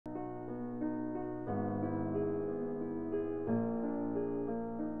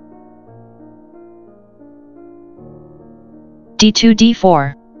d2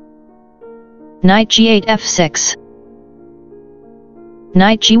 d4. Knight g8 f6.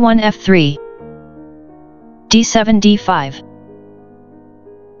 Knight g1 f3. d7 d5.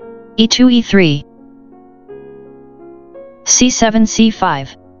 e2 e3. c7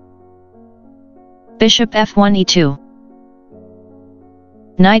 c5. Bishop f1 e2.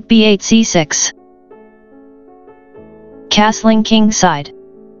 Knight b8 c6. Castling king side.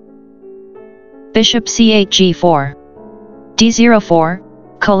 Bishop c8 g4. d04,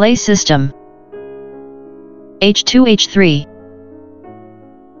 Collet system. h2 h3.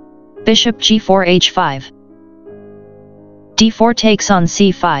 Bishop g4 h5. d4 takes on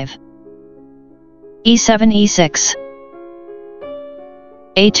c5. e7 e6.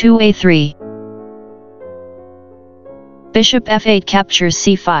 a2 a3. Bishop f8 captures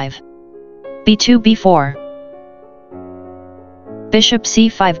c5. b2 b4. Bishop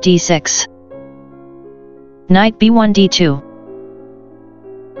c5 d6. Knight b1 d2.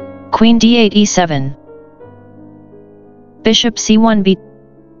 Queen d8 e7. Bishop c1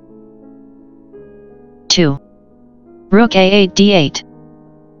 b2. Rook a8 d8.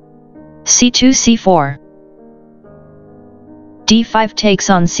 c2 c4. d5 takes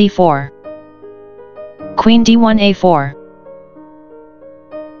on c4. Queen d1 a4.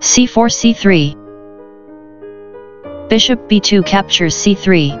 c4 c3. Bishop b2 captures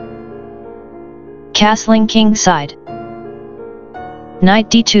c3. Castling king side.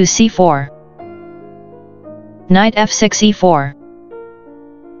 Knight d2 c4. Knight f6 e4.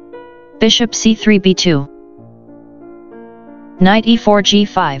 Bishop c3 b2. Knight e4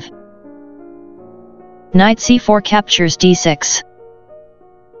 g5. Knight c4 captures d6.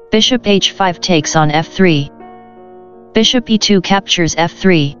 Bishop h5 takes on f3. Bishop e2 captures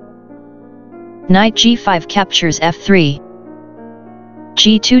f3. Knight g5 captures f3.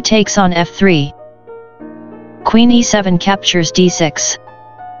 g2 takes on f3. Queen e7 captures d6.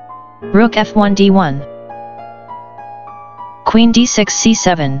 Rook f1 d1. Queen d6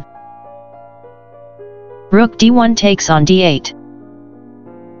 c7. Rook d1 takes on d8.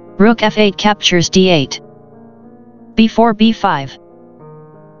 Rook f8 captures d8. b4 b5.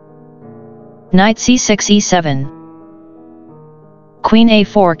 Knight c6 e7. Queen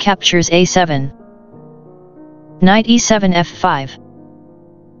a4 captures a7. Knight e7 f5.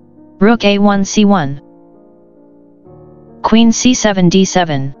 Rook a1 c1. Queen c7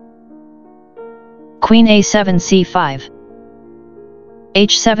 d7. Queen a7 c5.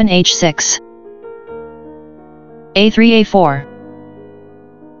 h7 h6. a3 a4.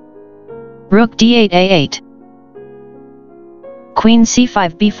 Rook d8 a8. Queen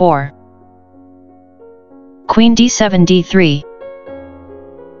c5 b4. Queen d7 d3.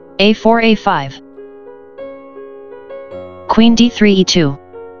 a4 a5. Queen d3 e2.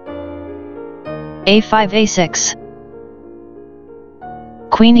 a5 a6.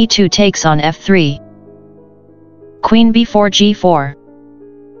 Queen e2 takes on f3. Queen b4 g4.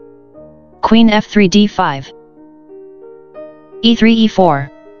 Queen f3 d5. e3 e4.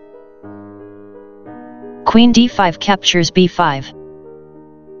 Queen d5 captures b5.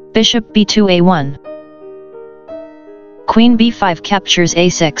 Bishop b2 a1. Queen b5 captures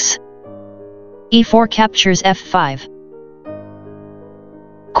a6. e4 captures f5.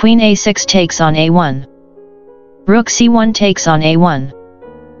 Queen a6 takes on a1. Rook c1 takes on a1.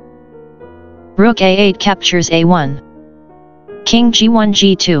 Rook a8 captures a1. King g1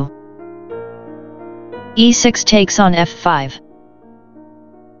 g2. e6 takes on f5.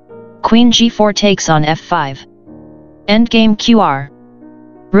 Queen g4 takes on f5. Endgame qr.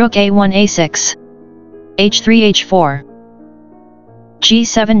 Rook a1 a6. h3 h4.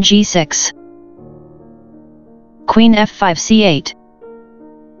 g7 g6. Queen f5 c8.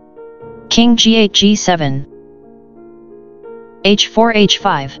 King g8 g7. h4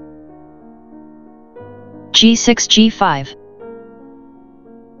 h5. g6 g5.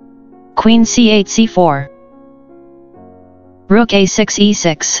 Queen c8 c4. Rook a6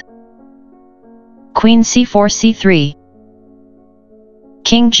 e6. Queen c4 c3.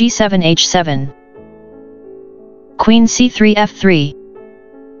 King g7 h7. Queen c3 f3.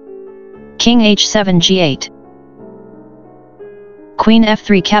 King h7 g8. Queen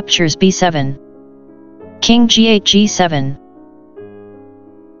f3 captures b7. King g8 g7.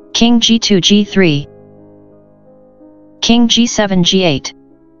 King g2 g3. King g7 g8.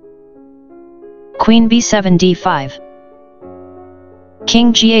 Queen b7 d5.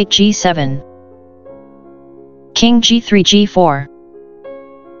 King g8 g7. King g3 g4.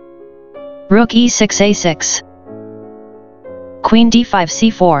 Rook e6 a6. Queen d5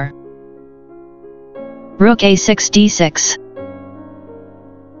 c4. Rook a6 d6.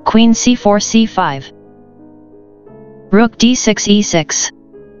 Queen c4 c5. Rook d6 e6.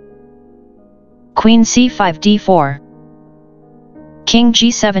 Queen c5 d4. King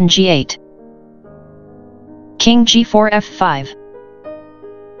g7 g8. King g4 f5.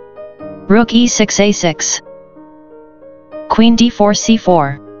 Rook e6 a6. Queen d4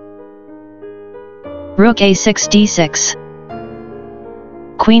 c4. Rook a6 d6.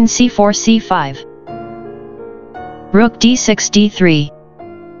 Queen c4 c5. Rook d6 d3.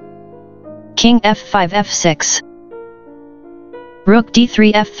 King f5 f6. Rook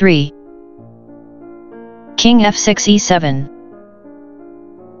d3 f3. King f6 e7.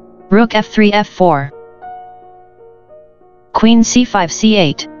 Rook f3 f4. Queen c5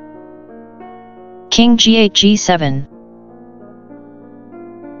 c8. King g8 g7.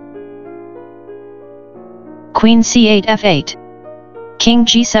 Queen c8 f8. King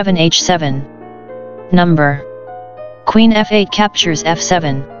g7 h7. Number. Queen f8 captures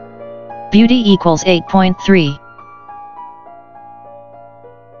f7. Beauty equals 8.3.